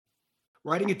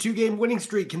Riding a two-game winning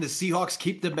streak, can the Seahawks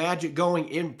keep the magic going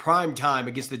in prime time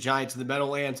against the Giants in the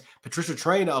Meadowlands? Patricia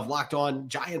Traina of Locked On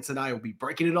Giants and I will be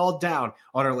breaking it all down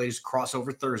on our latest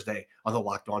Crossover Thursday on the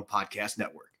Locked On Podcast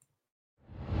Network.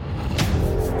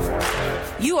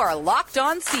 You are Locked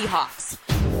On Seahawks,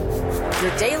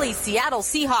 your daily Seattle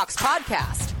Seahawks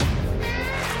podcast.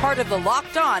 Part of the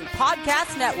Locked On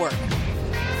Podcast Network,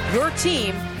 your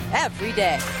team every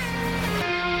day.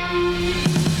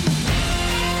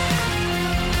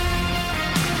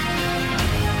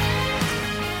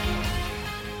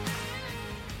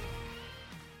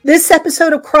 This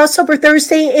episode of Crossover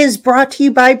Thursday is brought to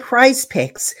you by Prize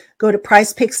Picks. Go to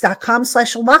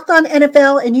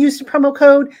prizepicks.com/LockedOnNFL and use the promo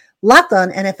code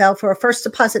LockedOnNFL for a first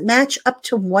deposit match up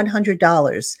to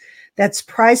 $100. That's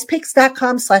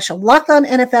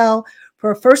prizepicks.com/LockedOnNFL for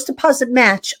a first deposit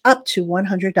match up to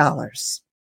 $100.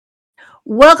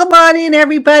 Welcome on in,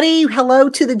 everybody. Hello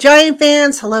to the Giant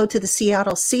fans. Hello to the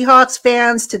Seattle Seahawks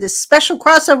fans to this special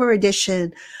crossover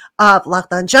edition of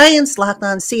Locked On Giants, Locked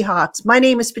On Seahawks. My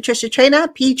name is Patricia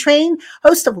Traina, P-Train,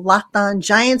 host of Locked On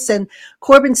Giants, and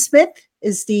Corbin Smith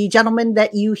is the gentleman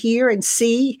that you hear and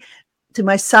see to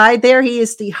my side there. He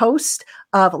is the host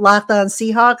of Locked On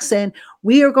Seahawks, and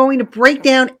we are going to break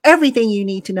down everything you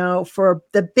need to know for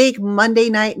the big Monday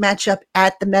night matchup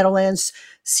at the Meadowlands,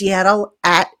 Seattle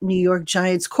at New York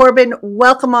Giants. Corbin,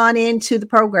 welcome on into the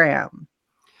program.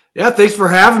 Yeah, thanks for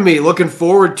having me. Looking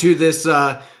forward to this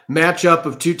matchup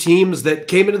of two teams that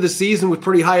came into the season with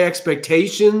pretty high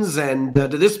expectations. And to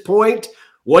this point,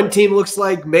 one team looks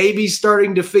like maybe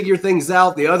starting to figure things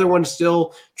out. The other one's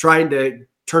still trying to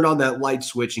turn on that light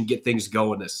switch and get things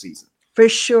going this season. For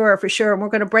sure, for sure. And we're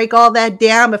going to break all that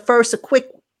down. But first, a quick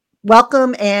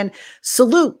welcome and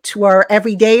salute to our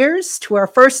everydayers, to our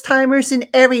first timers, and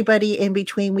everybody in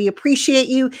between. We appreciate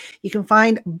you. You can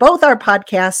find both our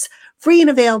podcasts free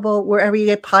and available wherever you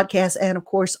get podcasts and, of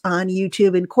course, on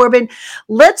YouTube. And Corbin,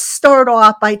 let's start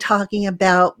off by talking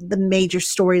about the major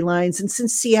storylines. And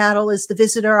since Seattle is the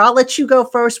visitor, I'll let you go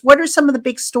first. What are some of the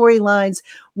big storylines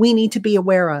we need to be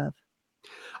aware of?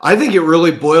 I think it really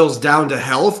boils down to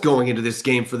health going into this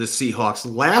game for the Seahawks.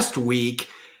 Last week,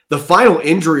 the final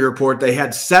injury report, they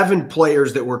had 7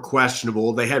 players that were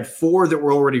questionable. They had 4 that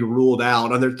were already ruled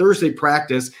out. On their Thursday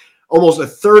practice, almost a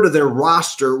third of their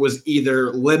roster was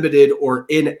either limited or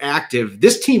inactive.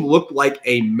 This team looked like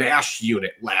a MASH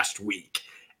unit last week.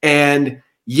 And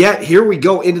yet here we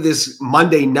go into this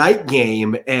Monday night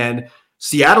game, and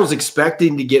Seattle's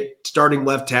expecting to get starting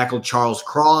left tackle Charles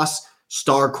Cross,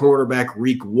 star cornerback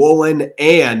Reek Woolen,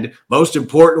 and most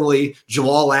importantly,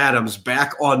 Jamal Adams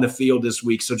back on the field this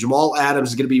week. So Jamal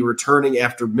Adams is going to be returning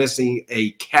after missing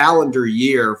a calendar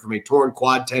year from a torn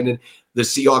quad tendon. The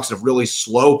Seahawks have really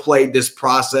slow played this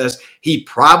process. He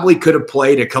probably could have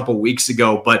played a couple weeks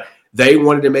ago, but they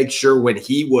wanted to make sure when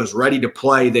he was ready to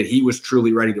play that he was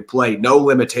truly ready to play. No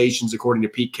limitations, according to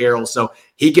Pete Carroll. So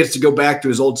he gets to go back to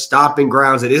his old stomping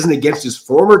grounds. It isn't against his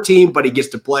former team, but he gets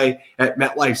to play at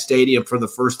MetLife Stadium for the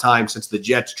first time since the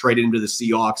Jets traded him to the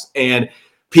Seahawks. And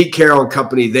Pete Carroll and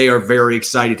company, they are very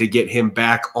excited to get him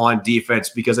back on defense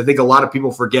because I think a lot of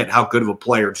people forget how good of a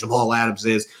player Jamal Adams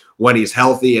is when he's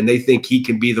healthy, and they think he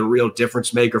can be the real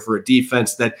difference maker for a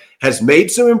defense that has made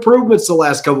some improvements the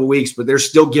last couple of weeks, but they're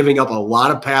still giving up a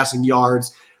lot of passing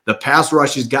yards. The pass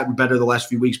rush has gotten better the last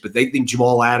few weeks, but they think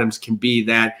Jamal Adams can be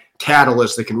that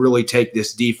catalyst that can really take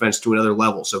this defense to another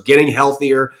level. So getting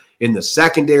healthier in the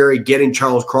secondary, getting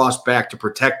Charles Cross back to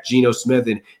protect Geno Smith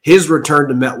and his return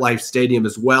to MetLife Stadium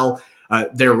as well.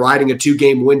 They're riding a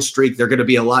 2-game win streak. They're going to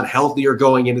be a lot healthier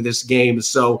going into this game.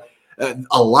 So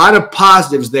a lot of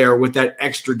positives there with that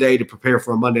extra day to prepare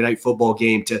for a Monday Night Football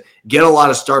game, to get a lot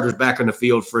of starters back on the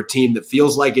field for a team that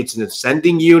feels like it's an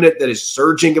ascending unit that is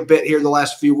surging a bit here in the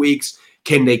last few weeks.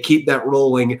 Can they keep that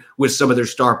rolling with some of their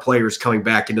star players coming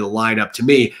back into the lineup? To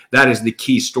me, that is the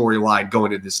key storyline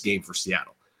going into this game for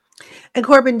Seattle. And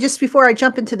Corbin, just before I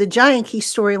jump into the Giant key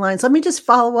storylines, let me just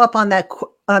follow up on that,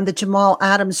 on the Jamal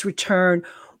Adams return.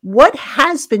 What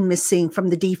has been missing from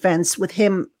the defense with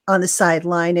him on the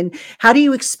sideline, and how do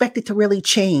you expect it to really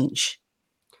change?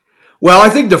 Well, I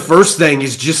think the first thing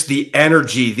is just the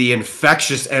energy, the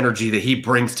infectious energy that he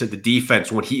brings to the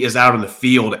defense when he is out on the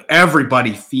field.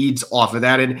 Everybody feeds off of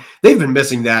that, and they've been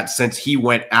missing that since he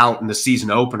went out in the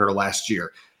season opener last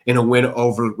year in a win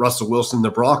over Russell Wilson and the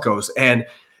Broncos. And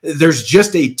there's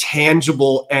just a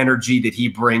tangible energy that he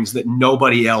brings that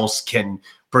nobody else can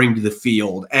bring to the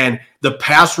field. And the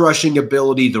pass rushing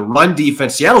ability, the run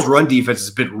defense, Seattle's run defense has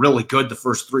been really good the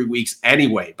first 3 weeks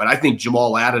anyway, but I think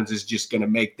Jamal Adams is just going to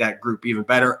make that group even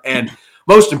better. And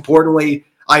most importantly,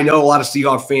 I know a lot of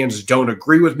Seahawks fans don't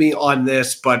agree with me on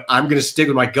this, but I'm going to stick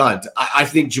with my guns. I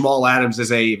think Jamal Adams is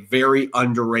a very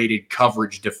underrated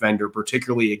coverage defender,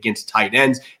 particularly against tight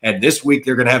ends. And this week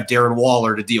they're going to have Darren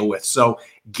Waller to deal with. So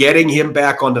getting him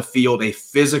back on the field, a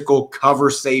physical cover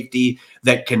safety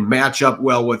that can match up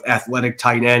well with athletic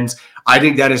tight ends, I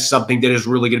think that is something that is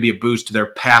really going to be a boost to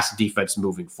their pass defense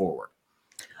moving forward.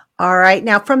 All right.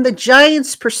 Now, from the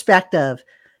Giants' perspective,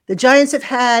 the Giants have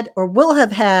had or will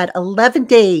have had 11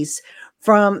 days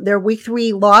from their week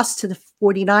 3 loss to the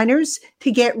 49ers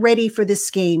to get ready for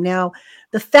this game. Now,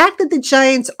 the fact that the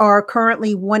Giants are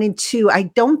currently 1-2, I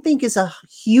don't think is a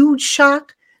huge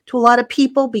shock to a lot of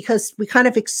people because we kind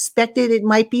of expected it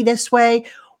might be this way.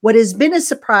 What has been a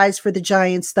surprise for the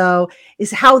Giants, though,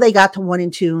 is how they got to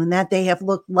 1-2 and that they have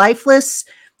looked lifeless.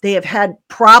 They have had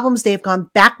problems. They have gone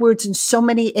backwards in so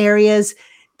many areas.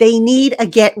 They need a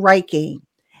get-right game.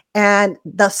 And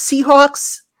the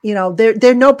Seahawks,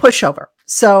 they're no pushover.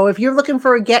 So if you're looking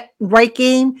for a get-right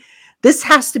game, this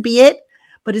has to be it.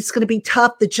 But it's going to be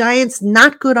tough. The Giants,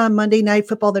 not good on Monday Night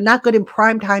Football. They're not good in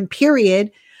primetime,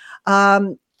 period.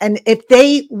 And if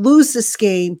they lose this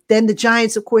game, then the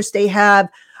Giants, of course, they have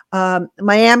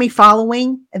Miami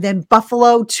following, and then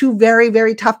Buffalo, 2 very,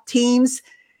 very tough teams.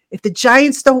 If the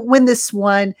Giants don't win this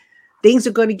one, things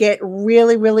are going to get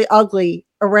really, really ugly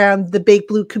around the Big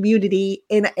Blue community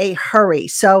in a hurry.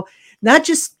 So not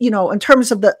just, in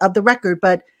terms of the record,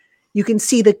 but you can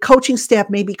see the coaching staff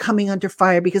may be coming under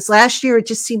fire because last year it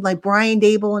just seemed like Brian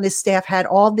Dable and his staff had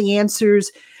all the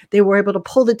answers. They were able to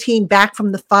pull the team back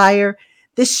from the fire.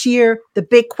 This year, the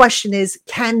big question is,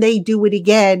 can they do it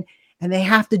again? And they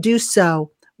have to do so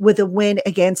with a win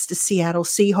against the Seattle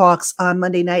Seahawks on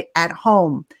Monday night at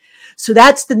home. So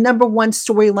that's the number 1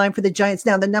 storyline for the Giants.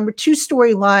 Now, the number 2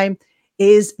 storyline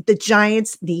is the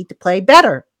Giants need to play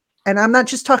better. And I'm not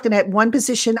just talking at one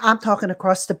position. I'm talking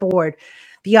across the board.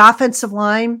 The offensive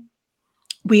line,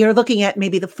 we are looking at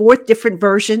maybe the 4th different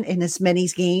version in as many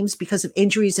games because of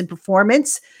injuries and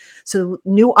performance. So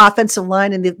new offensive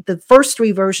line and the first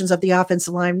 3 versions of the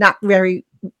offensive line, not very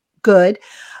good.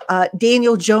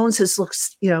 Daniel Jones has looked,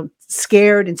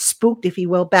 scared and spooked, if you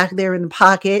will, back there in the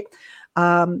pocket.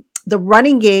 The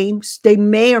running games, they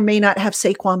may or may not have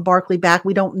Saquon Barkley back.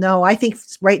 We don't know. I think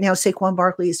right now Saquon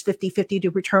Barkley is 50-50 to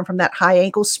return from that high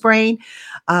ankle sprain.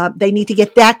 They need to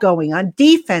get that going. On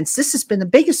defense, this has been the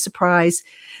biggest surprise.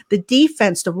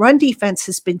 The run defense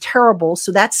has been terrible.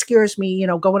 So that scares me,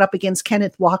 going up against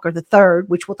Kenneth Walker III,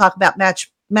 which we'll talk about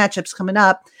matchups coming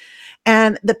up.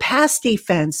 And the pass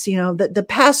defense, the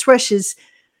pass rush is,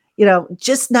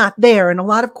 just not there. And a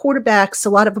lot of quarterbacks,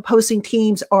 a lot of opposing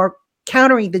teams are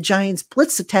countering the Giants'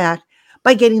 blitz attack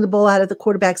by getting the ball out of the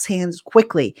quarterback's hands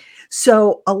quickly.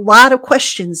 So a lot of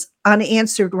questions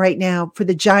unanswered right now for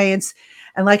the Giants.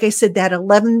 And like I said, that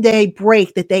 11-day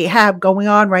break that they have going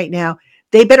on right now,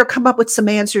 they better come up with some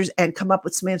answers and come up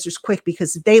with some answers quick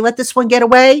because if they let this one get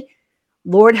away,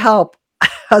 Lord help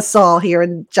us all here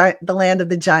in the land of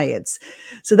the Giants.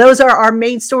 So those are our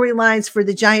main storylines for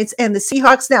the Giants and the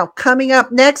Seahawks. Now, coming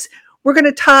up next, we're going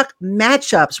to talk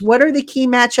matchups. What are the key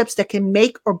matchups that can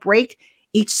make or break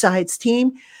each side's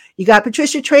team? You got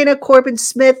Patricia Traina, Corbin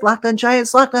Smith, Locked on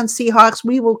Giants, Locked on Seahawks.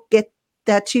 We will get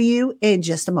that to you in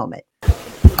just a moment.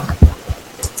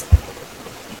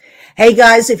 Hey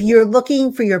guys, if you're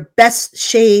looking for your best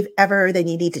shave ever, then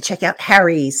you need to check out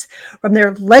Harry's. From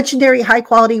their legendary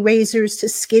high-quality razors to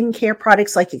skincare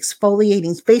products like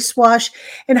exfoliating face wash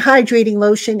and hydrating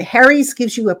lotion, Harry's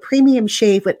gives you a premium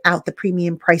shave without the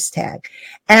premium price tag.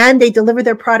 And they deliver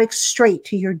their products straight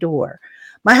to your door.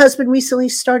 My husband recently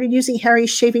started using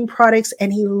Harry's shaving products,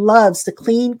 and he loves the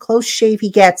clean, close shave he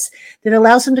gets that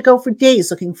allows him to go for days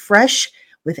looking fresh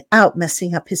without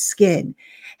messing up his skin.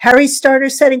 Harry's starter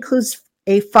set includes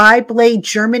a 5-blade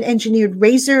German-engineered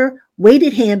razor,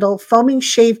 weighted handle, foaming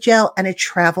shave gel, and a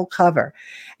travel cover.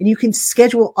 And you can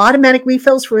schedule automatic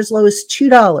refills for as low as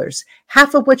 $2,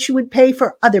 half of what you would pay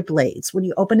for other blades when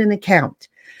you open an account.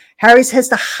 Harry's has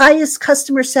the highest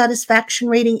customer satisfaction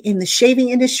rating in the shaving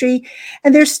industry,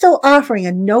 and they're still offering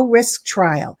a no-risk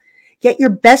trial. Get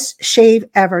your best shave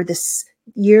ever this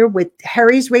year with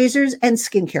Harry's razors and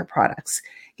skincare products.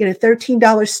 Get a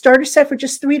 $13 starter set for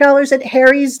just $3 at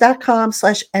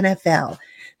harrys.com/NFL.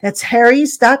 That's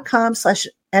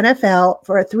harrys.com/NFL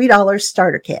for a $3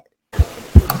 starter kit.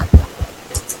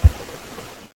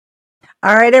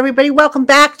 All right, everybody, welcome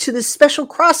back to the special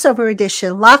crossover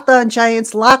edition. Locked on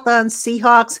Giants, Locked on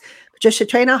Seahawks. Patricia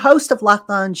Traina, host of Locked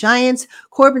on Giants.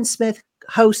 Corbin Smith,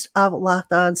 host of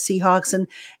Locked on Seahawks. And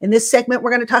in this segment,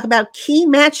 we're going to talk about key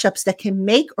matchups that can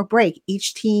make or break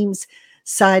each team's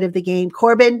side of the game.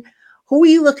 Corbin, Who are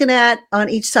you looking at on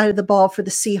each side of the ball for the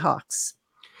Seahawks?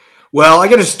 Well, I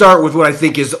got to start with what I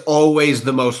think is always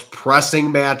the most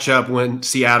pressing matchup when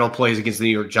Seattle plays against the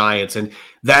New York Giants, and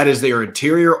that is their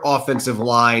interior offensive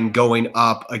line going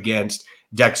up against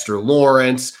Dexter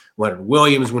Lawrence, Leonard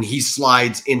Williams when he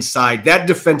slides inside. That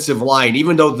defensive line,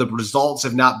 even though the results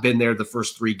have not been there the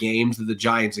first 3 games that the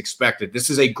Giants expected, this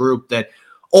is a group that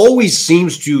always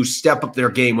seems to step up their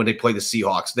game when they play the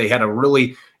Seahawks. They had a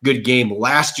really good game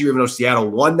last year, even though Seattle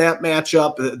won that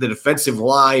matchup. The defensive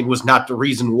line was not the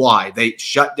reason why. They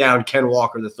shut down Ken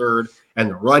Walker III and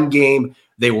the run game.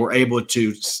 They were able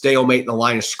to stalemate in the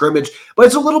line of scrimmage. But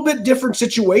it's a little bit different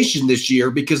situation this year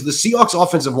because the Seahawks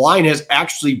offensive line has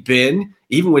actually been,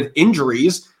 even with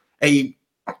injuries, a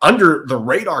under the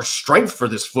radar strength for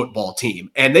this football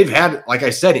team. And they've had, like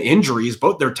I said, injuries.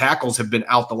 Both their tackles have been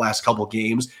out the last couple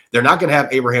games. They're not going to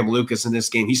have Abraham Lucas in this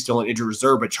game. He's still on injured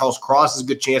reserve, but Charles Cross has a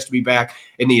good chance to be back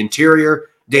in the interior.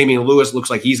 Damian Lewis looks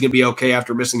like he's going to be okay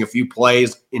after missing a few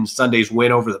plays in Sunday's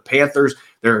win over the Panthers.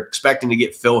 They're expecting to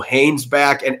get Phil Haynes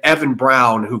back, and Evan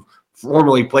Brown, who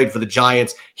formerly played for the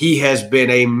Giants, he has been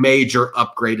a major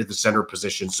upgrade at the center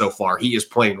position so far. He is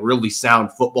playing really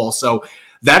sound football. So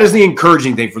that is the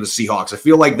encouraging thing for the Seahawks. I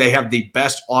feel like they have the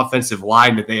best offensive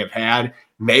line that they have had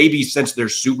maybe since their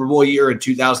Super Bowl year in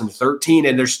 2013,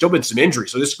 and there's still been some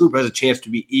injuries. So this group has a chance to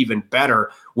be even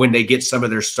better when they get some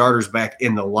of their starters back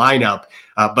in the lineup.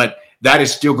 But that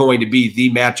is still going to be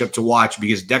the matchup to watch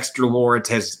because Dexter Lawrence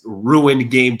has ruined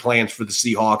game plans for the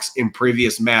Seahawks in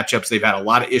previous matchups. They've had a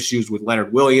lot of issues with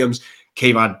Leonard Williams,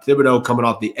 Kayvon Thibodeau coming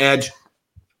off the edge.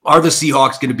 Are the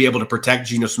Seahawks going to be able to protect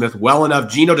Geno Smith well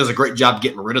enough? Geno does a great job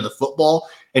getting rid of the football,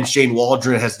 and Shane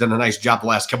Waldron has done a nice job the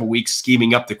last couple of weeks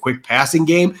scheming up the quick passing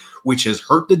game, which has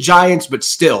hurt the Giants, but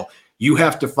still, you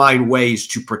have to find ways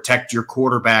to protect your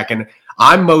quarterback. And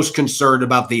I'm most concerned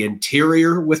about the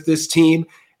interior with this team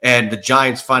and the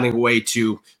Giants finding a way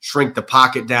to shrink the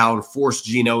pocket down, force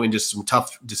Geno into some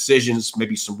tough decisions,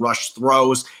 maybe some rush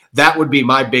throws. That would be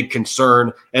my big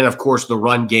concern. And, of course, the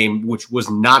run game, which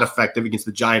was not effective against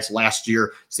the Giants last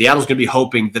year. Seattle's going to be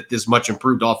hoping that this much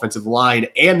improved offensive line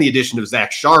and the addition of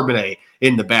Zach Charbonnet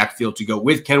in the backfield to go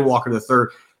with Ken Walker III,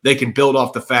 they can build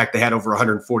off the fact they had over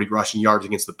 140 rushing yards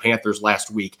against the Panthers last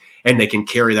week, and they can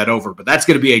carry that over. But that's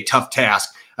going to be a tough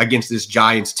task against this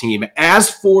Giants team. As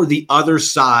for the other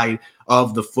side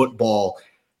of the football,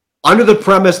 under the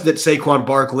premise that Saquon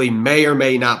Barkley may or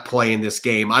may not play in this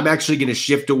game, I'm actually going to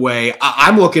shift away.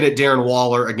 I'm looking at Darren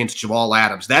Waller against Jamal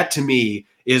Adams. That, to me,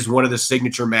 is one of the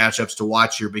signature matchups to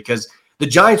watch here because the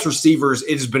Giants receivers,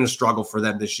 it has been a struggle for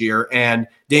them this year, and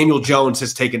Daniel Jones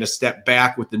has taken a step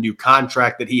back with the new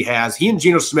contract that he has. He and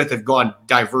Geno Smith have gone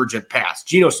divergent paths.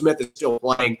 Geno Smith is still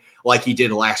playing like he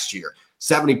did last year.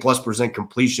 70+%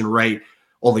 completion rate,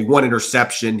 only 1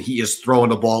 interception. He is throwing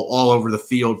the ball all over the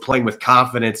field, playing with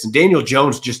confidence. And Daniel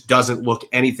Jones just doesn't look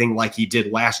anything like he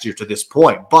did last year to this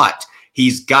point. But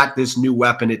he's got this new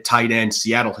weapon at tight end.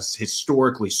 Seattle has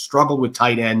historically struggled with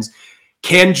tight ends.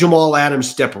 Can Jamal Adams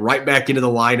step right back into the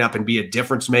lineup and be a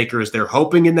difference maker as they're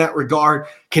hoping in that regard?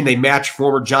 Can they match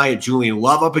former Giant Julian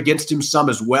Love up against him some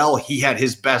as well? He had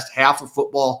his best half of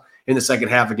football in the second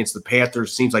half against the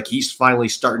Panthers. Seems like he's finally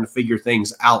starting to figure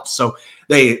things out. So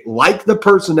they like the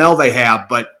personnel they have,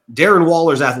 but Darren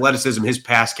Waller's athleticism, his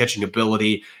pass catching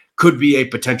ability could be a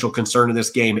potential concern in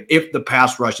this game if the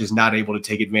pass rush is not able to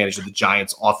take advantage of the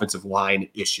Giants' offensive line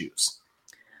issues.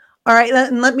 All right,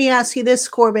 let me ask you this,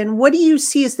 Corbin. What do you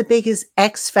see as the biggest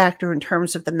X factor in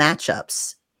terms of the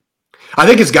matchups? I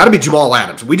think it's got to be Jamal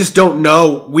Adams. We just don't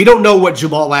know. We don't know what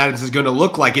Jamal Adams is going to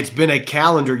look like. It's been a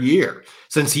calendar year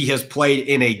since he has played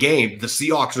in a game. The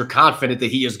Seahawks are confident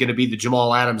that he is going to be the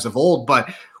Jamal Adams of old,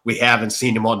 but we haven't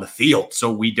seen him on the field,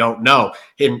 so we don't know.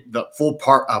 In the full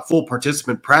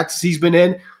participant practice he's been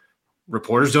in,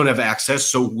 reporters don't have access,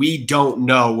 so we don't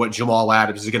know what Jamal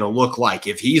Adams is going to look like.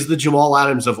 If he's the Jamal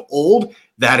Adams of old,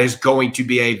 that is going to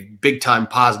be a big-time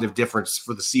positive difference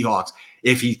for the Seahawks.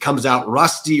 If he comes out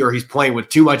rusty or he's playing with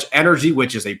too much energy,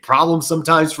 which is a problem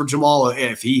sometimes for Jamal,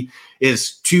 if he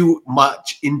is too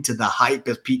much into the hype,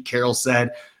 as Pete Carroll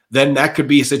said, then that could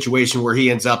be a situation where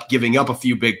he ends up giving up a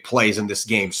few big plays in this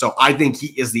game. So I think he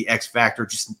is the X factor,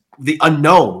 just the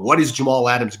unknown. What is Jamal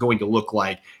Adams going to look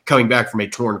like coming back from a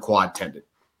torn quad tendon?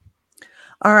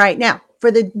 All right. Now, for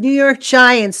the New York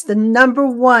Giants, the number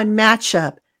one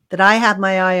matchup that I have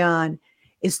my eye on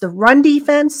is the run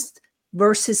defense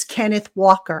versus Kenneth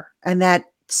Walker and that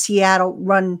Seattle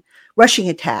rushing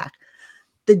attack.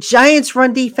 The Giants'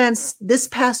 run defense this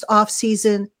past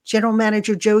offseason, General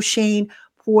Manager Joe Shane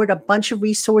poured a bunch of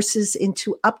resources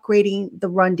into upgrading the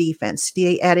run defense.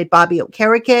 They added Bobby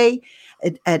Okereke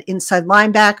at inside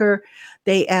linebacker.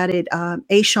 They added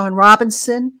Ashawn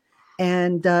Robinson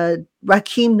and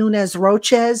Raheem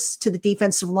Nunez-Roches to the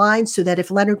defensive line so that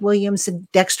if Leonard Williams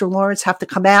and Dexter Lawrence have to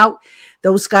come out,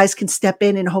 those guys can step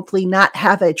in and hopefully not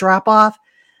have a drop-off.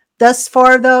 Thus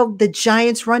far, though, the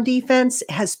Giants' run defense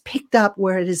has picked up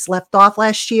where it has left off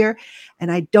last year,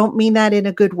 and I don't mean that in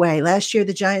a good way. Last year,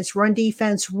 the Giants' run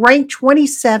defense ranked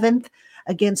 27th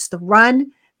against the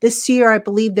run. This year, I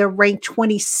believe they're ranked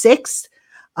 26th.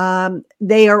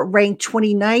 They are ranked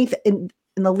 29th in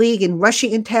the league in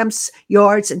rushing attempts,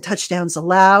 yards, and touchdowns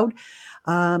allowed.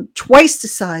 Twice the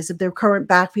size of their current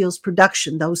backfield's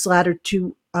production, those latter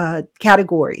two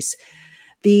categories.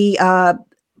 The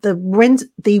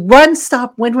run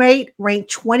stop win rate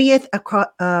ranked 20th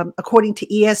according to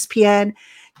ESPN.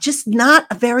 Just not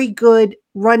a very good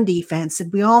run defense.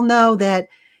 And we all know that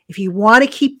if you want to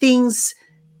keep things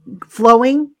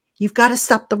flowing, you've got to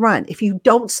stop the run. If you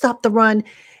don't stop the run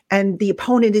and the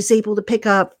opponent is able to pick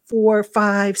up 4,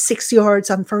 5, 6 yards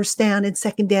on first down and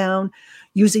second down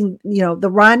using,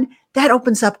 the run, that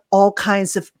opens up all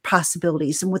kinds of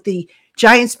possibilities. And with the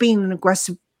Giants being an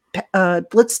aggressive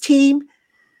blitz team,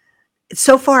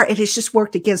 so far it has just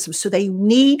worked against them. So they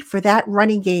need for that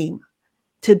running game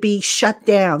to be shut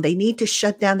down. They need to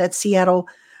shut down that Seattle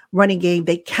running game.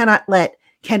 They cannot let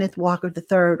Kenneth Walker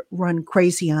III run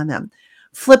crazy on them.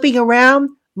 Flipping around,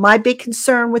 my big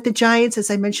concern with the Giants, as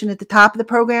I mentioned at the top of the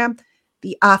program,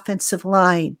 the offensive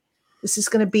line. This is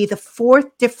going to be the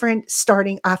fourth different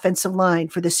starting offensive line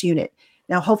for this unit.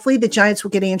 Now, hopefully the Giants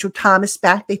will get Andrew Thomas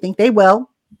back. They think they will.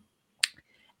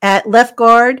 At left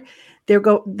guard,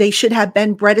 they should have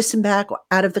Ben Bredesen back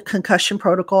out of the concussion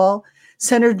protocol.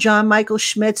 Center John Michael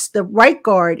Schmitz, the right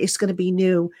guard, is going to be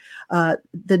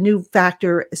the new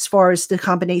factor as far as the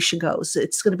combination goes.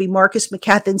 It's going to be Marcus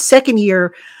McCaffin,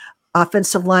 second-year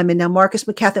offensive lineman. Now, Marcus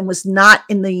McCaffin was not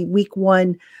in the week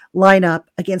 1 lineup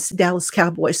against the Dallas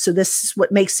Cowboys. So this is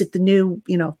what makes it the new,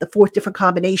 the fourth different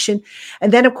combination.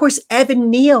 And then, of course, Evan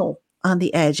Neal on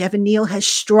the edge. Evan Neal has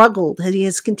struggled. He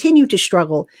has continued to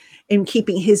struggle in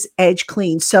keeping his edge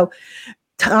clean. So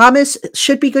Thomas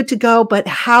should be good to go, but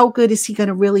how good is he going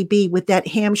to really be with that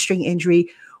hamstring injury,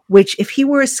 which if he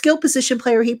were a skill position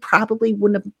player, he probably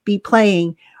wouldn't be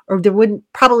playing, or there wouldn't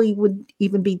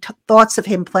even be thoughts of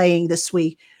him playing this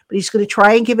week, but he's going to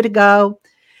try and give it a go.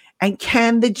 And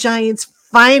can the Giants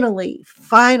finally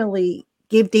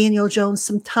give Daniel Jones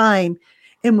some time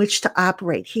in which to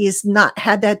operate? He has not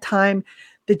had that time.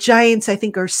 The Giants, I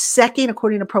think, are second,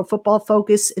 according to Pro Football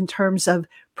Focus, in terms of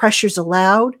pressures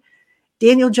allowed.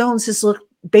 Daniel Jones has looked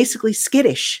basically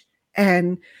skittish.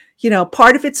 And,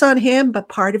 part of it's on him, but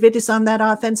part of it is on that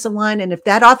offensive line. And if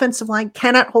that offensive line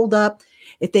cannot hold up,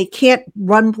 if they can't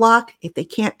run block, if they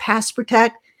can't pass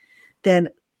protect, then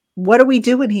what are we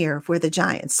doing here for the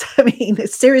Giants? I mean,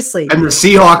 seriously. And the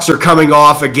Seahawks are coming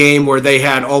off a game where they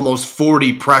had almost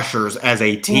 40 pressures as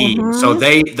a team. Mm-hmm. So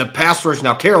the pass rush,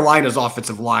 now Carolina's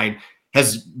offensive line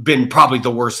has been probably the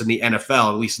worst in the NFL,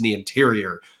 at least in the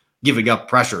interior, giving up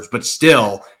pressures. But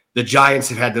still, the Giants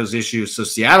have had those issues. So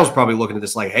Seattle's probably looking at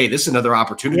this like, hey, this is another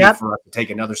opportunity for us to take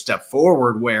another step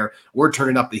forward where we're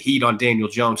turning up the heat on Daniel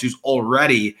Jones, who's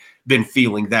already been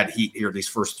feeling that heat here these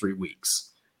first 3 weeks.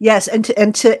 Yes, and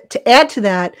to add to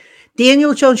that,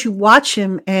 Daniel Jones, you watch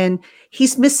him and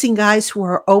he's missing guys who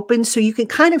are open, so you can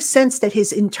kind of sense that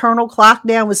his internal clock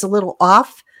now was a little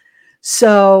off.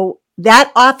 So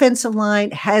that offensive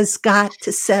line has got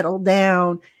to settle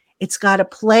down. It's got to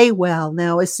play well.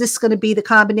 Now, is this going to be the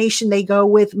combination they go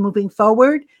with moving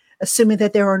forward, assuming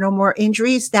that there are no more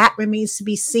injuries? That remains to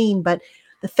be seen. But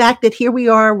the fact that here we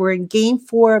are, we're in game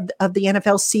 4 of the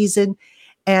NFL season,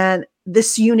 and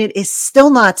this unit is still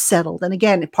not settled. And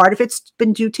again, part of it's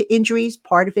been due to injuries.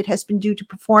 Part of it has been due to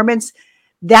performance.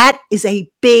 That is a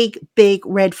big, big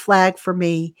red flag for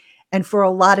me. And for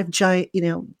a lot of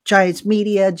Giants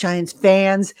media, Giants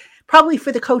fans, probably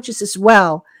for the coaches as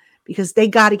well, because they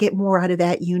got to get more out of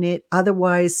that unit.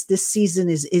 Otherwise, this season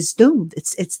is doomed.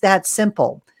 It's that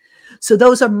simple. So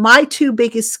those are my 2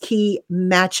 biggest key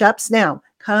matchups. Now,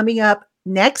 coming up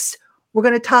next, we're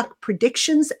going to talk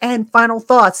predictions and final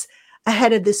thoughts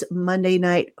ahead of this Monday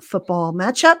Night Football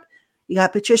matchup. You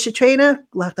got Patricia Traina,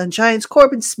 Locked on Giants,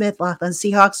 Corbin Smith, Locked on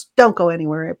Seahawks. Don't go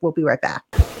anywhere. We'll be right back.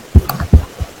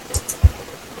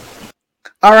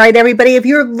 All right, everybody, if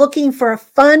you're looking for a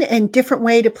fun and different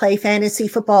way to play fantasy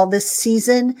football this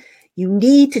season, you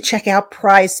need to check out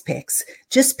Prize Picks.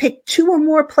 Just pick 2 or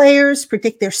more players,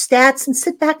 predict their stats, and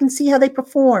sit back and see how they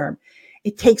perform.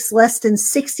 It takes less than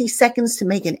 60 seconds to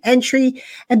make an entry.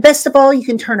 And best of all, you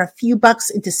can turn a few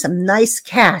bucks into some nice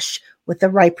cash with the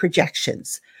right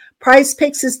projections. Prize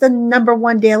Picks is the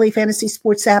 #1 daily fantasy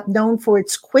sports app known for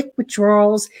its quick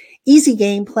withdrawals, easy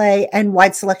gameplay, and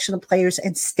wide selection of players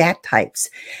and stat types.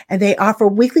 And they offer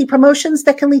weekly promotions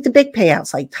that can lead to big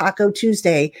payouts like Taco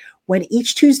Tuesday, when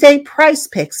each Tuesday Prize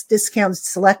Picks discounts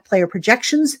select player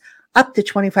projections up to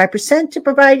 25% to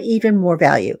provide even more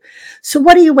value. So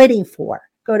what are you waiting for?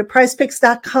 Go to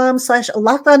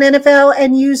prizepicks.com/LockedOnNFL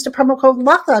and use the promo code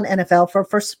LockedOnNFL for a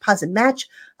first deposit match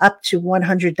up to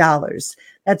 $100.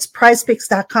 That's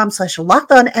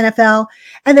prizepicks.com/LockedOnNFL.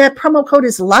 And that promo code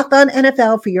is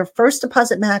LockedOnNFL for your first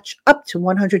deposit match up to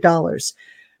 $100.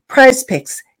 Prize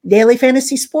Picks, daily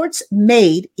fantasy sports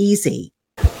made easy.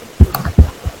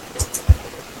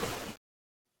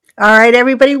 All right,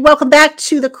 everybody, welcome back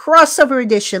to the crossover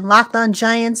edition, Locked On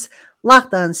Giants,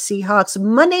 Locked On Seahawks,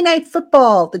 Monday Night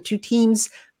Football. The two teams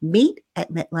meet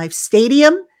at MetLife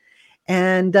Stadium.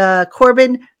 And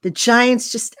Corbin, the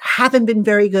Giants just haven't been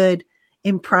very good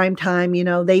in prime time. You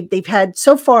know, they've had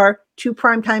so far 2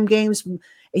 primetime games,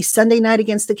 a Sunday night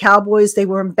against the Cowboys. They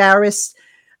were embarrassed.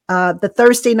 The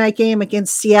Thursday night game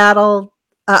against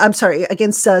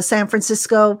against San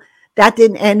Francisco. That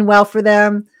didn't end well for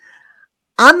them.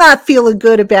 I'm not feeling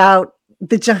good about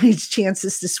the Giants'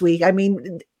 chances this week. I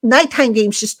mean, nighttime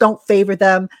games just don't favor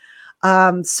them.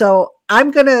 So I'm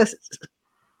going to,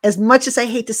 as much as I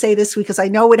hate to say this, because I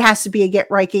know it has to be a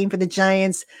get-right game for the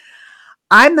Giants,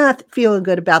 I'm not feeling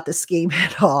good about this game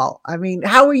at all. I mean,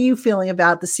 how are you feeling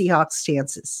about the Seahawks'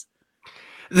 chances?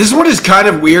 This one is kind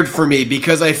of weird for me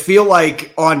because I feel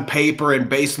like on paper and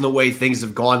based on the way things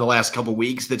have gone the last couple of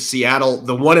weeks that Seattle,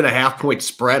 the 1.5 point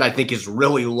spread, I think is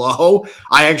really low.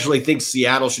 I actually think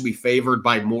Seattle should be favored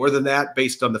by more than that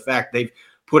based on the fact they've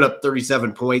put up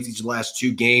 37 points each of the last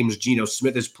 2 games. Geno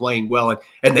Smith is playing well,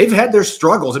 and they've had their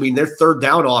struggles. I mean, their third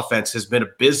down offense has been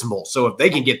abysmal. So if they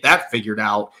can get that figured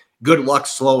out, good luck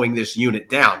slowing this unit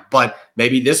down. But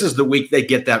maybe this is the week they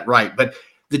get that right. But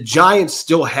the Giants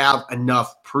still have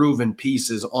enough proven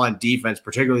pieces on defense,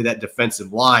 particularly that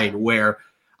defensive line, where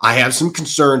I have some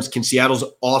concerns. Can Seattle's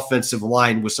offensive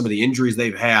line, with some of the injuries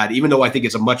they've had, even though I think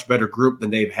it's a much better group than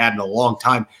they've had in a long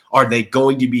time, are they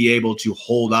going to be able to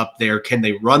hold up there? Can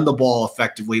they run the ball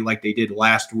effectively like they did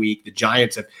last week? The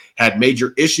Giants have had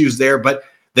major issues there, but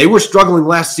they were struggling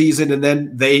last season, and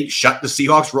then they shut the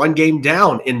Seahawks run game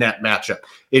down in that matchup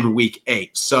in week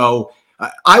 8. So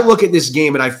I look at this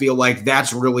game and I feel like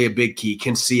that's really a big key.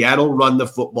 Can Seattle run the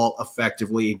football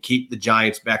effectively and keep the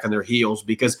Giants back on their heels?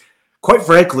 Because quite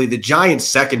frankly, the Giants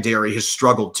secondary has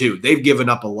struggled too. They've given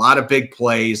up a lot of big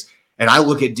plays. And I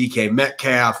look at DK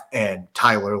Metcalf and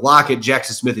Tyler Lockett,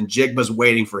 Jackson Smith and Jigba's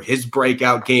waiting for his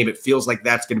breakout game. It feels like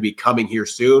that's going to be coming here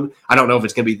soon. I don't know if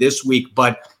it's going to be this week,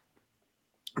 but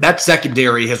that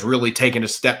secondary has really taken a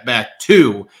step back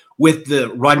too, with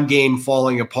the run game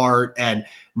falling apart and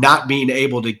not being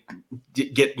able to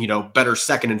get, better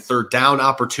second and third down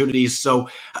opportunities. So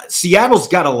Seattle's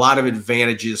got a lot of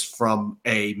advantages from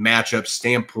a matchup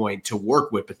standpoint to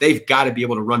work with, but they've got to be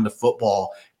able to run the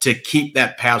football to keep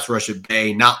that pass rush at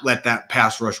bay, not let that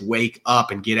pass rush wake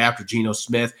up and get after Geno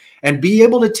Smith, and be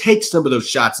able to take some of those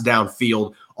shots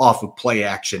downfield off of play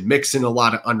action, mixing a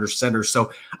lot of under center.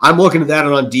 So I'm looking at that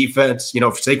on defense. If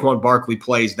Saquon Barkley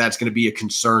plays, that's going to be a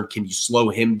concern. Can you slow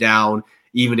him down,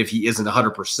 even if he isn't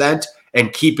 100%,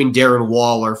 and keeping Darren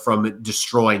Waller from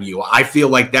destroying you? I feel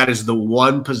like that is the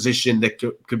one position that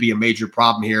could be a major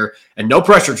problem here. And no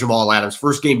pressure, Jamal Adams,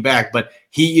 first game back, but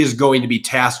he is going to be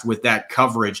tasked with that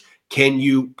coverage. Can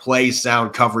you play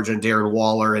sound coverage on Darren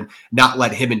Waller and not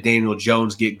let him and Daniel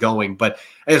Jones get going? But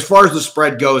as far as the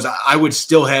spread goes, I would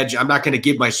still hedge. I'm not going to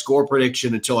give my score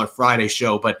prediction until our Friday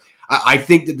show, but I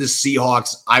think that the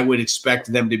Seahawks, I would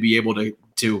expect them to be able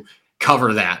to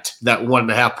cover that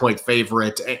 1.5 point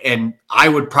favorite. And I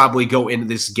would probably go into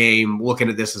this game looking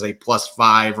at this as a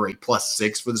 +5 or a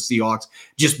 +6 for the Seahawks,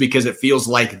 just because it feels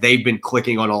like they've been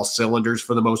clicking on all cylinders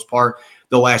for the most part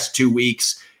the last 2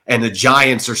 weeks. And the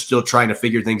Giants are still trying to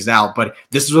figure things out. But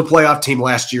this was a playoff team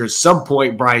last year. At some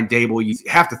point, Brian Dable, you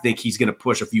have to think he's going to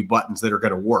push a few buttons that are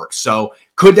going to work. So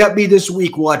could that be this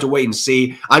week? We'll have to wait and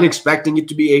see. I'm expecting it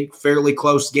to be a fairly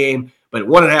close game. But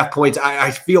 1.5 points,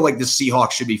 I feel like the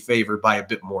Seahawks should be favored by a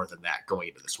bit more than that going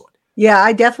into this one. Yeah,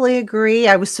 I definitely agree.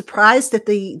 I was surprised that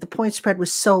the point spread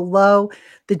was so low.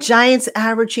 The Giants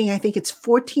averaging, I think it's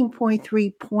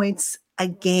 14.3 points a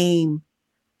game.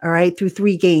 All right, through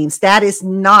 3 games. That is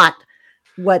not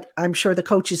what I'm sure the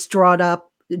coaches drew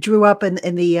up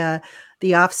in the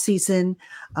offseason,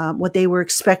 what they were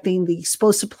expecting. The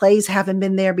explosive plays haven't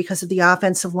been there because of the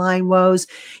offensive line woes.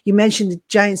 You mentioned the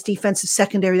Giants' defensive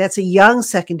secondary. That's a young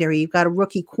secondary. You've got a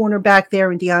rookie cornerback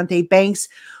there in Deonte Banks,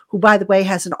 who, by the way,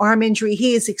 has an arm injury.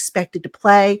 He is expected to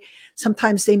play.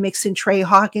 Sometimes they mix in Trey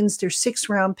Hawkins, their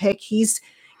 6th-round pick. He's,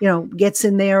 gets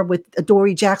in there with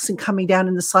Adoree Jackson coming down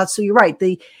in the slot. So you're right.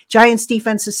 The Giants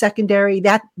defensive secondary,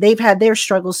 that they've had their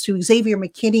struggles too. Xavier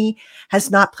McKinney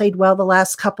has not played well the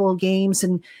last couple of games.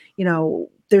 And,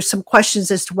 there's some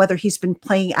questions as to whether he's been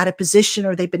playing out of position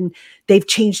or they've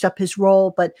changed up his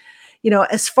role. But,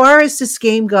 as far as this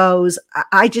game goes,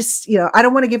 I just, I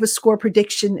don't want to give a score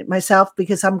prediction myself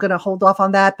because I'm going to hold off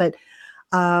on that. But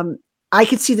I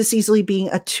could see this easily being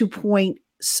a 2-score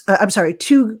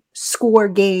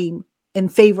game in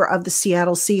favor of the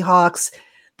Seattle Seahawks.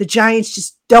 The Giants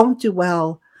just don't do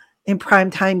well in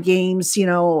primetime games,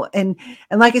 and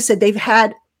like I said, they've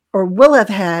had or will have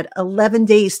had 11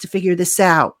 days to figure this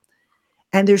out.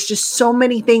 And there's just so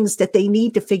many things that they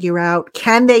need to figure out.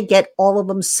 Can they get all of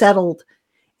them settled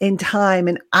in time?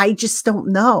 And I just don't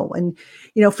know. And,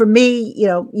 for me,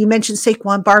 you mentioned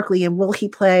Saquon Barkley and will he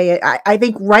play? I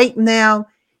think right now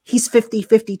he's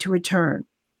 50-50 to return.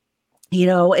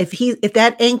 If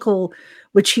that ankle,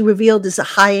 which he revealed is a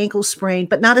high ankle sprain,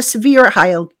 but not a severe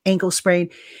high ankle sprain,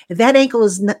 if that ankle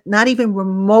is not even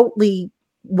remotely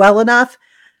well enough,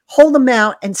 hold him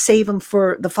out and save him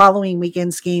for the following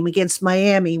weekend's game against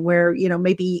Miami, where,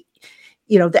 maybe,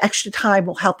 the extra time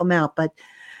will help him out. But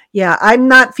yeah, I'm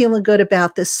not feeling good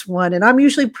about this one. And I'm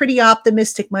usually pretty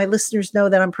optimistic. My listeners know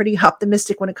that I'm pretty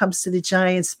optimistic when it comes to the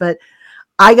Giants, but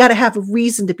I got to have a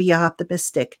reason to be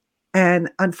optimistic. And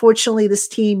unfortunately, this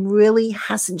team really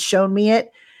hasn't shown me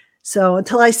it. So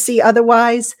until I see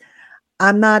otherwise,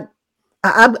 I'm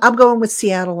going with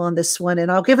Seattle on this one,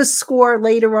 and I'll give a score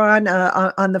later on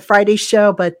the Friday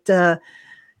show. But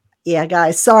yeah,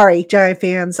 guys, sorry, Giant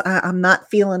fans, I'm not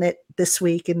feeling it this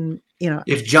week. And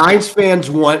if Giants fans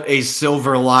want a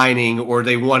silver lining or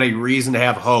they want a reason to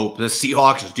have hope, the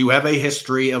Seahawks do have a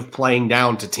history of playing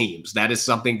down to teams. That is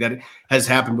something that has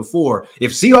happened before.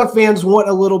 If Seahawks fans want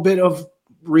a little bit of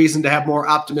reason to have more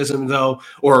optimism, though,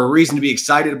 or a reason to be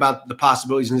excited about the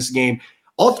possibilities in this game,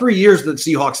 all 3 years that the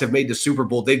Seahawks have made the Super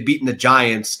Bowl, they've beaten the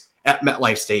Giants at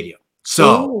MetLife Stadium.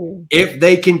 So if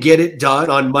they can get it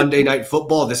done on Monday Night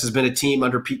Football, this has been a team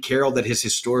under Pete Carroll that has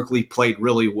historically played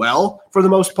really well for the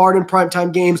most part in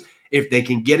primetime games. If they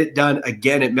can get it done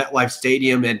again at MetLife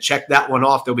Stadium and check that one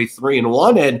off, they'll be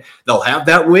 3-1, and they'll have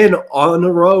that win on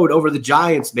the road over the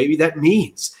Giants. Maybe that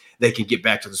means they can get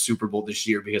back to the Super Bowl this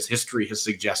year because history has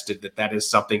suggested that is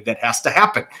something that has to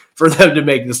happen for them to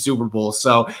make the Super Bowl.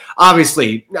 So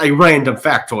obviously a random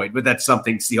factoid, but that's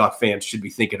something Seahawks fans should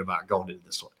be thinking about going into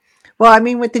this one. Well, I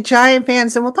mean, with the Giant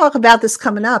fans, and we'll talk about this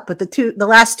coming up, but the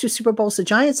last 2 Super Bowls the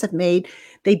Giants have made,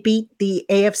 they beat the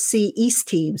AFC East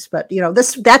teams. But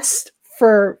that's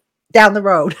for down the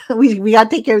road. We got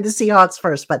to take care of the Seahawks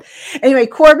first. But anyway,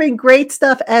 Corbin, great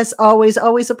stuff as always.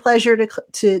 Always a pleasure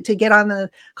to get on the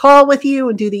call with you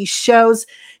and do these shows.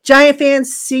 Giant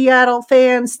fans, Seattle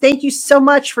fans, thank you so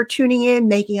much for tuning in,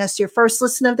 making us your first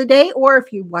listen of the day, or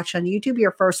if you watch on YouTube,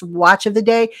 your first watch of the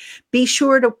day. Be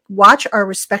sure to watch our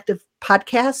respective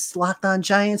podcasts, Locked On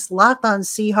Giants, Locked On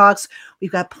Seahawks.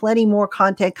 We've got plenty more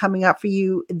content coming up for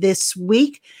you this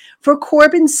week. For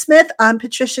Corbin Smith, I'm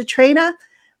Patricia Traina.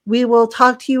 We will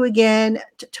talk to you again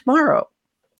tomorrow.